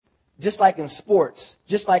just like in sports,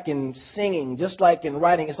 just like in singing, just like in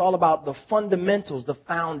writing, it's all about the fundamentals, the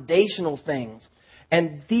foundational things.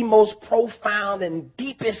 And the most profound and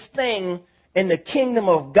deepest thing in the kingdom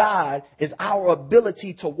of God is our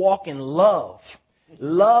ability to walk in love.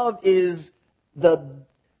 Love is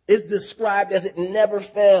described as it never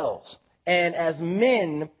fails. And as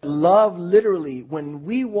men, love literally, when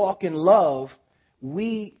we walk in love,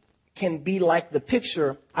 we can be like the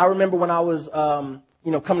picture. I remember when I was,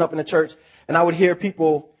 coming up in the church, and I would hear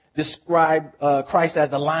people describe Christ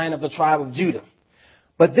as the Lion of the tribe of Judah.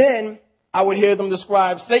 But then I would hear them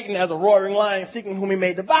describe Satan as a roaring lion seeking whom he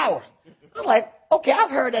may devour. I was like, okay, I've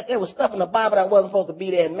heard that there was stuff in the Bible that wasn't supposed to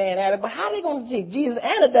be there and man added, but how are they going to take Jesus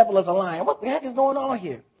and the devil as a lion? What the heck is going on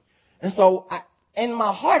here? And so in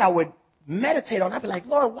my heart, I would meditate on it. I'd be like,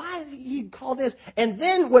 Lord, why did he call this? And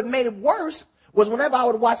then what made it worse was whenever I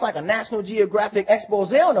would watch like a National Geographic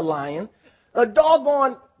expose on the lion, a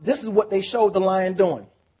doggone, this is what they showed the lion doing.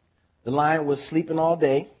 The lion was sleeping all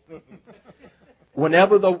day.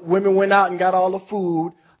 Whenever the women went out and got all the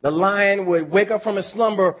food, the lion would wake up from his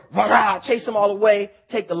slumber, rah, chase them all away,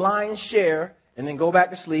 take the lion's share, and then go back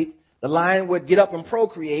to sleep. The lion would get up and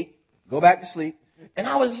procreate, go back to sleep. And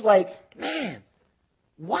I was like, man,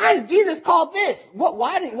 why is Jesus called this?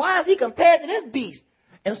 Why is he compared to this beast?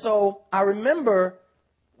 And so I remember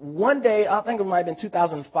one day, I think it might have been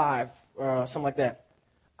 2005 or something like that.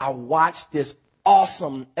 I watched this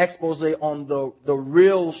awesome expose on the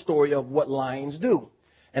real story of what lions do.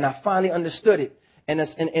 And I finally understood it.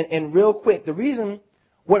 And real quick, the reason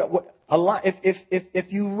if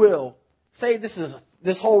you will say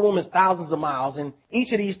this whole room is thousands of miles, and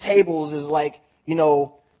each of these tables is like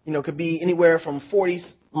could be anywhere from 40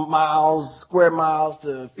 square miles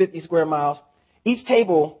to 50 square miles. Each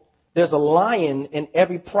table, there's a lion in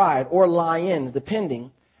every pride, or lions,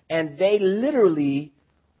 depending, and they literally,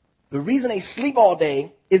 the reason they sleep all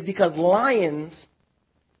day is because lions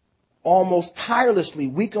almost tirelessly,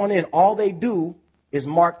 week on end, all they do is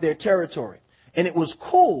mark their territory. And it was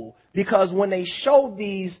cool because when they showed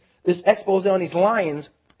this expose on these lions,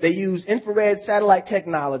 they use infrared satellite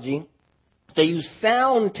technology. They use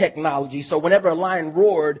sound technology. So whenever a lion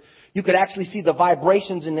roared, you could actually see the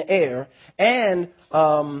vibrations in the air. And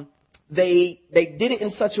they did it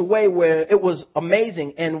in such a way where it was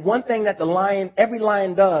amazing. And one thing that every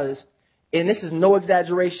lion does, and this is no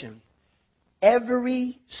exaggeration,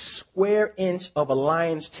 every square inch of a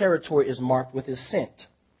lion's territory is marked with his scent.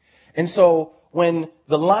 And so when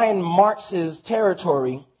the lion marks his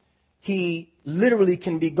territory, he literally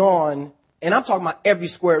can be gone, and I'm talking about every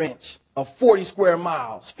square inch of 40 square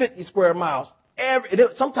miles, 50 square miles.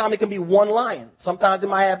 Sometimes it can be one lion. Sometimes it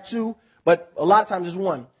might have two, but a lot of times it's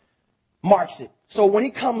one. Marks it. So when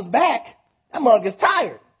he comes back, that mug is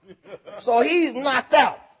tired. So he's knocked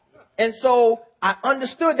out. And so I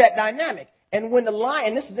understood that dynamic. And when the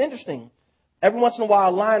lion, this is interesting, every once in a while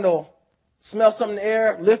a lion will smell something in the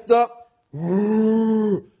air, lift up,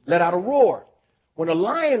 let out a roar. When a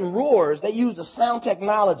lion roars, they use the sound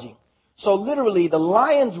technology. So literally the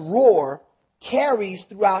lion's roar carries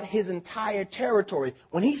throughout his entire territory.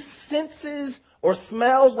 When he senses or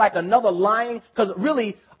smells like another lion, because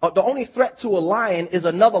really the only threat to a lion is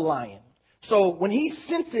another lion. So when he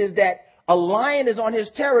senses that a lion is on his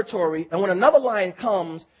territory, and when another lion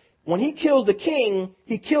comes, when he kills the king,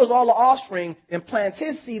 he kills all the offspring and plants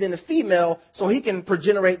his seed in the female so he can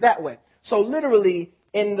progenerate that way. So literally,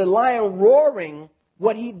 in the lion roaring,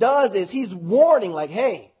 what he does is he's warning like,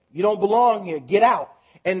 hey, you don't belong here, get out.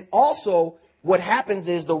 And also, what happens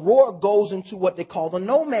is the roar goes into what they call the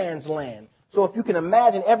no man's land. So if you can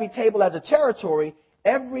imagine every table as a territory,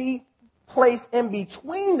 every place in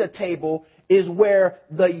between the table is where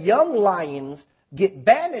the young lions get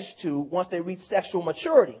banished to once they reach sexual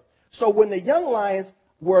maturity. So when the young lions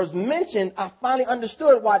was mentioned, I finally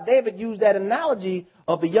understood why David used that analogy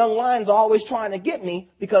of the young lions always trying to get me,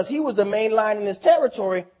 because he was the main lion in his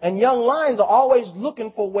territory, and young lions are always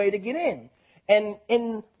looking for a way to get in.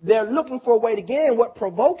 And they're looking for a way to get in. What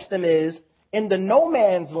provokes them is in the no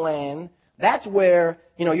man's land, that's where,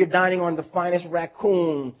 you're dining on the finest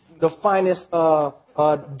raccoon, the finest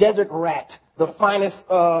desert rat, the finest,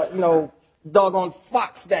 doggone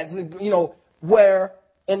fox that's, where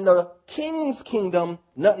in the king's kingdom,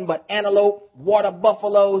 nothing but antelope, water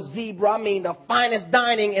buffalo, zebra, the finest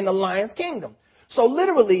dining in the lion's kingdom. So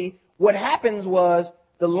literally what happens was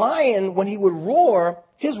the lion, when he would roar,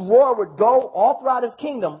 his roar would go all throughout his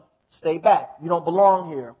kingdom. Stay back. You don't belong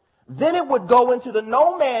here. Then it would go into the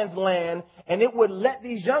no man's land, and it would let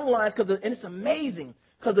these young lions, and it's amazing,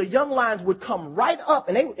 because the young lions would come right up,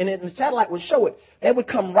 and the satellite would show it. They would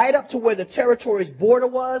come right up to where the territory's border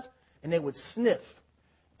was, and they would sniff.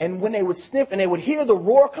 And when they would sniff and they would hear the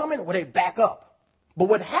roar coming, well, they'd back up. But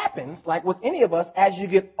what happens, like with any of us, as you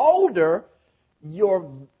get older, your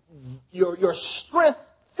strength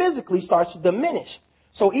physically starts to diminish.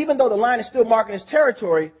 So even though the lion is still marking its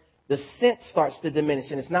territory, the scent starts to diminish,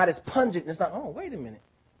 and it's not as pungent. It's not, oh, wait a minute.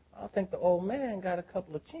 I think the old man got a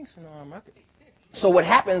couple of chinks in the arm. So what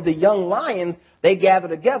happens, the young lions, they gather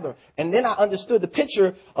together. And then I understood the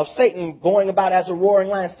picture of Satan going about as a roaring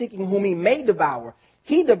lion, seeking whom he may devour.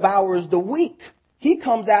 He devours the weak. He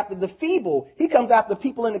comes after the feeble. He comes after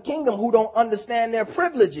people in the kingdom who don't understand their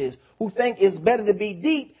privileges, who think it's better to be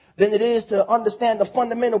deep than it is to understand the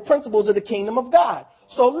fundamental principles of the kingdom of God.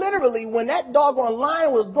 So literally, when that doggone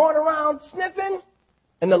lion was going around sniffing,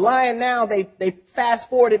 and the lion now, they fast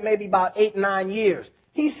forwarded maybe about 8, 9 years.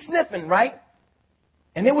 He's sniffing, right?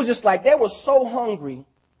 And it was just like they were so hungry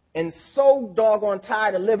and so doggone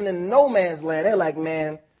tired of living in no man's land. They're like,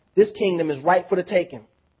 man, this kingdom is right for the taking.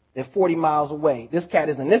 They're 40 miles away. This cat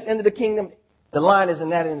is in this end of the kingdom. The lion is in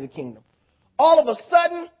that end of the kingdom. All of a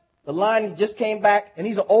sudden, the lion just came back, and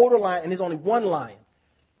he's an older lion, and there's only one lion.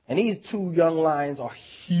 And these 2 young lions are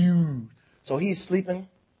huge. So he's sleeping.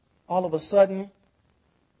 All of a sudden,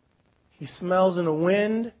 he smells in the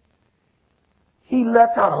wind. He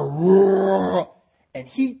lets out a roar, and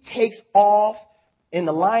he takes off. In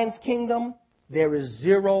the lion's kingdom, there is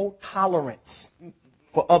zero tolerance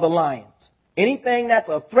for other lions. Anything that's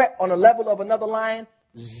a threat on the level of another lion,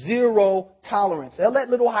 zero tolerance. They'll let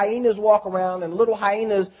little hyenas walk around, and little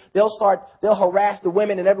hyenas, they'll harass the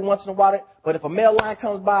women, and every once in a while, but if a male lion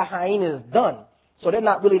comes by, hyena is done. So they're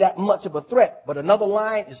not really that much of a threat. But another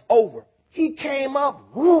lion is over. He came up,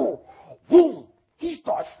 whoo, whoo. He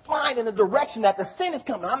starts flying in the direction that the scent is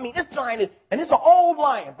coming. I mean, this lion is, and it's an old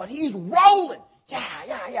lion, but he's rolling.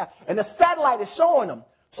 Yeah. And the satellite is showing him.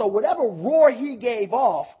 So whatever roar he gave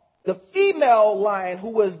off, the female lion, who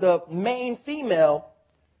was the main female,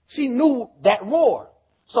 she knew that roar.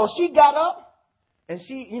 So she got up, and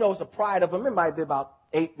she, it's a pride of them. It might be about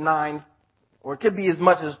 8, 9, or it could be as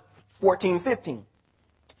much as 14, 15.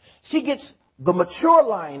 She gets the mature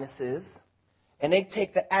lionesses, and they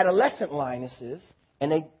take the adolescent lionesses,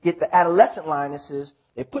 and they get the adolescent lionesses,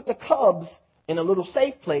 they put the cubs in a little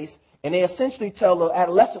safe place, and they essentially tell the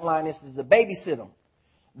adolescent lionesses to babysit them.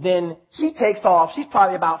 Then she takes off. She's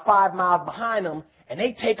probably about 5 miles behind them, and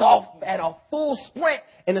they take off at a full sprint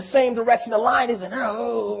in the same direction the lion is in.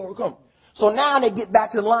 So now they get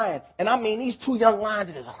back to the lion. And I mean, these 2 young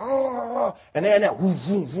lions are just, and they're in there,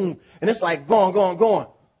 and it's like going.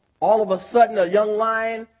 All of a sudden, a young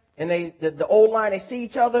lion and the old lion, they see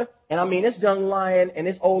each other. And I mean, this young lion and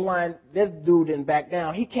this old lion, this dude didn't back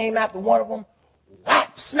down. He came after one of them,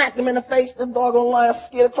 whap, smacked him in the face. This doggone lion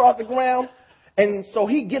skid across the ground. And so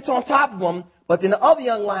he gets on top of him, but then the other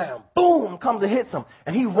young lion, boom, comes and hits him.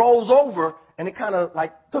 And he rolls over, and it kind of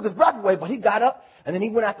like took his breath away, but he got up, and then he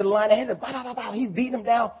went after the lion and hit him. He's beating him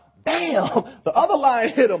down. Bam! The other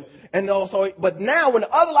lion hit him. But now when the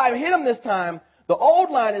other lion hit him this time, the old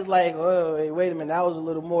lion is like, oh, hey, wait a minute, that was a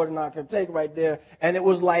little more than I could take right there. And it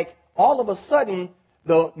was like, all of a sudden,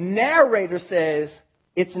 the narrator says,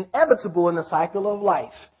 it's inevitable in the cycle of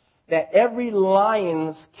life that every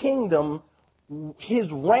lion's kingdom,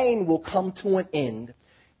 his reign will come to an end.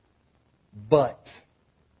 But,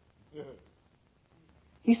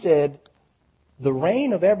 he said, the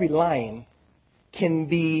reign of every lion can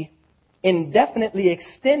be indefinitely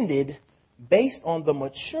extended based on the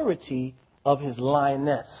maturity of his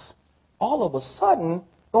lioness. All of a sudden,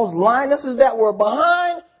 those lionesses that were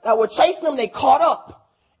behind, that were chasing them, they caught up.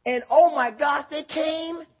 And oh my gosh, they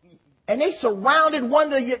came and they surrounded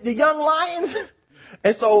one of the young lions.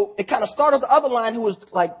 And so it kind of started the other lion who was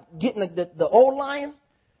like getting the old lion.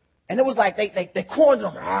 And it was like they cornered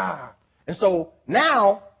him. And so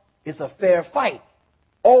now it's a fair fight.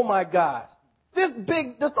 Oh my God. This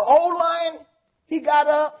the old lion, he got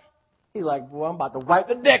up. He's like, boy, I'm about to wipe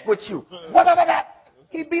the deck with you.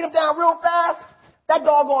 He beat him down real fast. That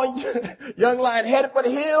doggone young lion headed for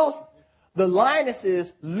the hills. The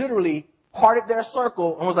lionesses literally parted their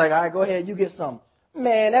circle and was like, all right, go ahead, you get some.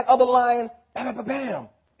 Man, that other lion, bam,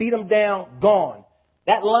 beat him down, gone.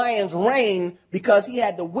 That lion's reign, because he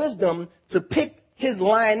had the wisdom to pick his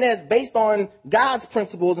lioness based on God's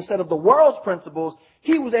principles instead of the world's principles,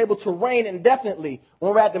 he was able to reign indefinitely.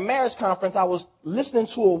 When we were at the marriage conference, I was listening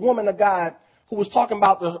to a woman of God who was talking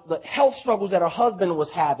about the health struggles that her husband was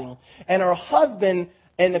having. And her husband,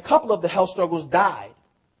 and a couple of the health struggles, died.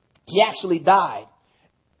 He actually died.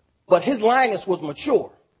 But his lioness was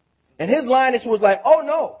mature. And his lioness was like, oh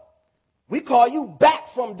no, we call you back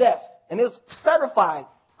from death. And it was certified.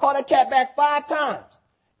 Call that cat back 5 times.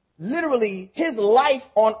 literally, his life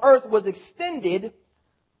on earth was extended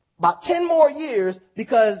about 10 more years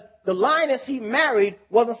because the lioness he married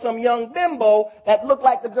wasn't some young bimbo that looked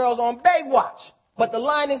like the girls on Baywatch. But the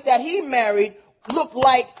lioness that he married looked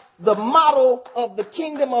like the model of the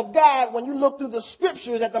kingdom of God when you look through the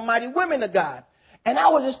scriptures at the mighty women of God. And I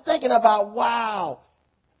was just thinking about, wow,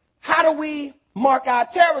 how do we mark our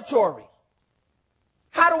territory?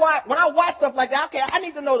 When I watch stuff like that, okay, I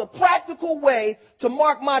need to know the practical way to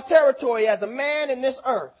mark my territory as a man in this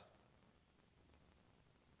earth.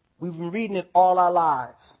 We've been reading it all our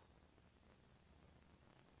lives.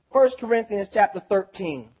 1 Corinthians chapter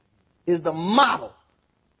 13 is the model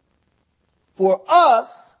for us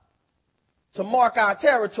to mark our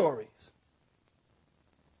territories.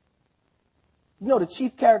 You know, the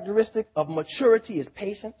chief characteristic of maturity is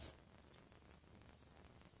patience.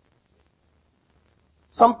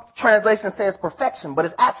 Some translation says perfection, but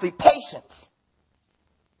it's actually patience.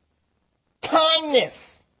 Kindness.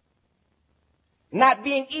 Not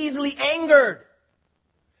being easily angered.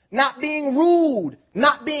 Not being rude.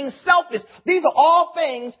 Not being selfish. These are all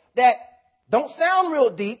things that don't sound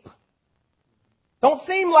real deep. Don't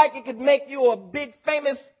seem like it could make you a big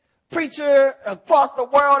famous preacher across the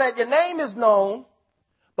world that your name is known.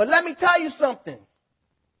 But let me tell you something.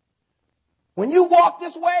 When you walk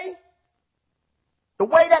this way, the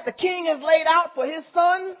way that the king has laid out for his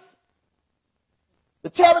sons, the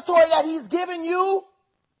territory that he's given you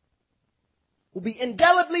will be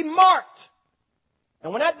indelibly marked.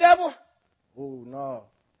 And when that devil, oh no,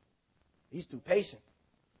 he's too patient.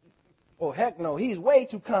 Oh heck no, he's way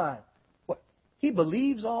too kind. What? He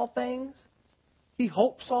believes all things. He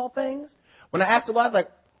hopes all things. When I asked him, I was like,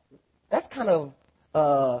 that's kind of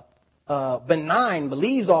benign,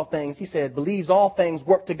 believes all things. He said, believes all things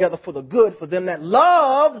work together for the good for them that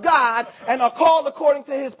love God and are called according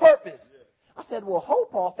to his purpose. I said, well,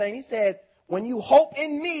 hope all things. He said, when you hope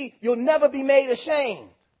in me, you'll never be made ashamed.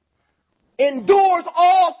 Endures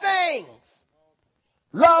all things.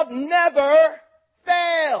 Love never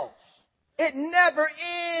fails. It never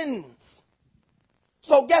ends.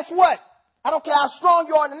 So guess what? I don't care how strong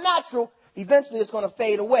you are in the natural, eventually it's going to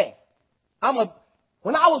fade away.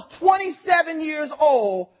 When I was 27 years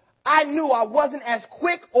old, I knew I wasn't as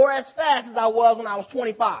quick or as fast as I was when I was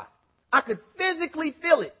 25. I could physically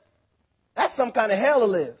feel it. That's some kind of hell to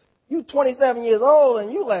live. You 27 years old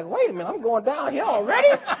and you like, wait a minute, I'm going down here already?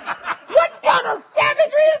 What kind of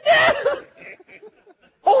savagery is this?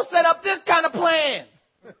 Who set up this kind of plan?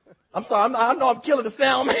 I'm sorry, I know I'm killing the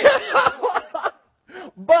sound, man.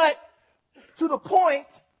 But to the point,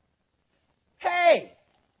 hey,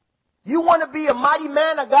 you want to be a mighty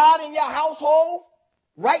man of God in your household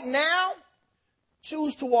right now?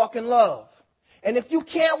 Choose to walk in love. And if you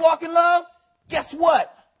can't walk in love, guess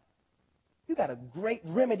what? You got a great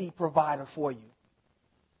remedy provider for you.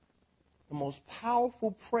 The most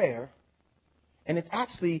powerful prayer, and it's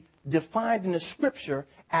actually defined in the scripture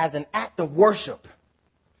as an act of worship,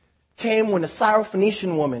 came when the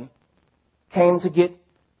Syrophoenician woman came to get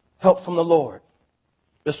help from the Lord.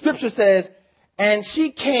 The scripture says, and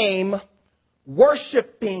she came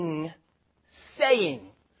worshiping, saying.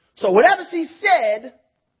 So whatever she said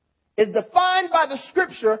is defined by the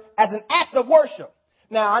scripture as an act of worship.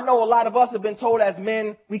 Now, I know a lot of us have been told as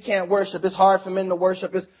men, we can't worship. It's hard for men to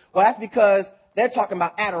worship. Well, that's because they're talking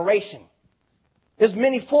about adoration. There's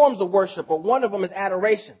many forms of worship, but one of them is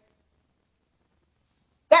adoration.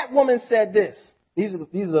 That woman said this. These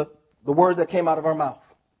are the words that came out of her mouth.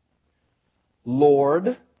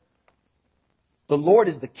 Lord, the Lord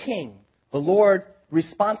is the king. The Lord's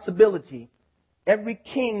responsibility, every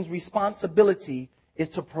king's responsibility is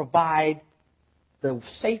to provide the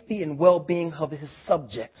safety and well-being of his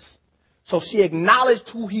subjects. So she acknowledged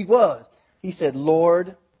who he was. He said,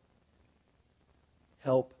 Lord,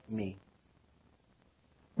 help me.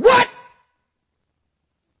 What?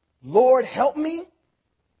 Lord, help me?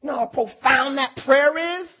 You know how profound that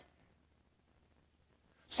prayer is?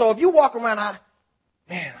 So if you walk around,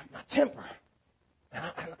 my temper,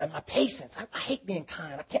 and my patience, I hate being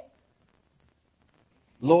kind. I can't.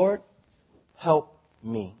 Lord, help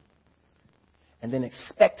me. And then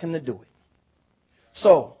expect him to do it.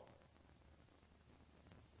 So,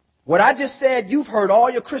 what I just said, you've heard all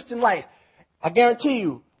your Christian life. I guarantee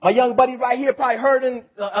you, my young buddy right here probably heard in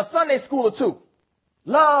a Sunday school or two.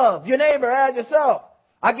 Love your neighbor as yourself.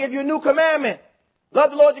 I give you a new commandment. Love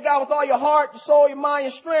the Lord your God with all your heart, your soul, your mind,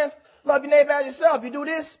 your strength. Love your neighbor as yourself. You do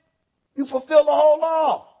this, you fulfill the whole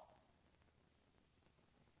law.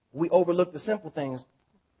 We overlook the simple things,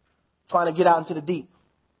 trying to get out into the deep.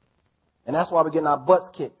 And that's why we're getting our butts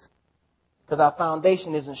kicked. Because our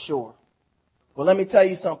foundation isn't sure. Well, let me tell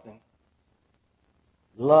you something.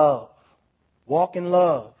 Love. Walk in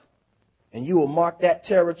love. And you will mark that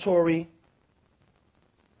territory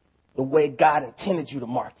the way God intended you to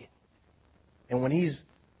mark it. And when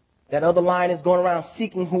that other lion is going around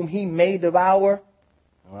seeking whom he may devour,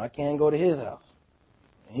 well, I can't go to his house.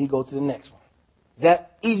 And he go to the next one. Is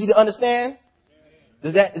that easy to understand?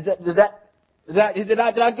 Did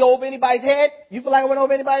I go over anybody's head? You feel like I went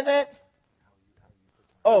over anybody's head?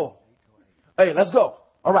 Oh. Hey, let's go.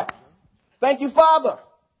 All right. Thank you, Father,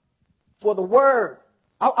 for the word.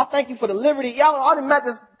 I thank you for the liberty. Y'all already met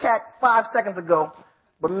this cat 5 seconds ago.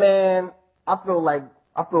 But man, I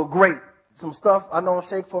feel great. Some stuff I don't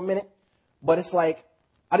shake for a minute. But it's like,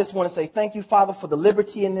 I just want to say thank you, Father, for the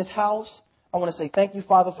liberty in this house. I want to say thank you,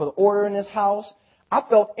 Father, for the order in this house. I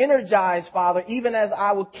felt energized, Father, even as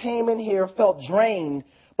I came in here, felt drained.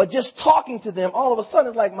 But just talking to them, all of a sudden,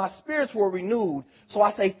 it's like my spirits were renewed. So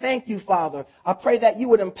I say thank you, Father. I pray that you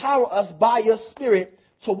would empower us by your Spirit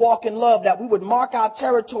to walk in love, that we would mark our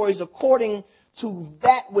territories according to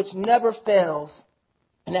that which never fails,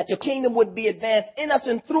 and that your kingdom would be advanced in us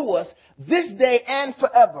and through us this day and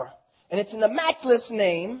forever. And it's in the matchless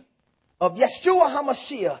name of Yeshua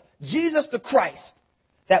HaMashiach, Jesus the Christ,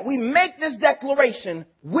 that we make this declaration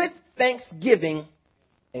with thanksgiving.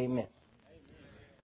 Amen.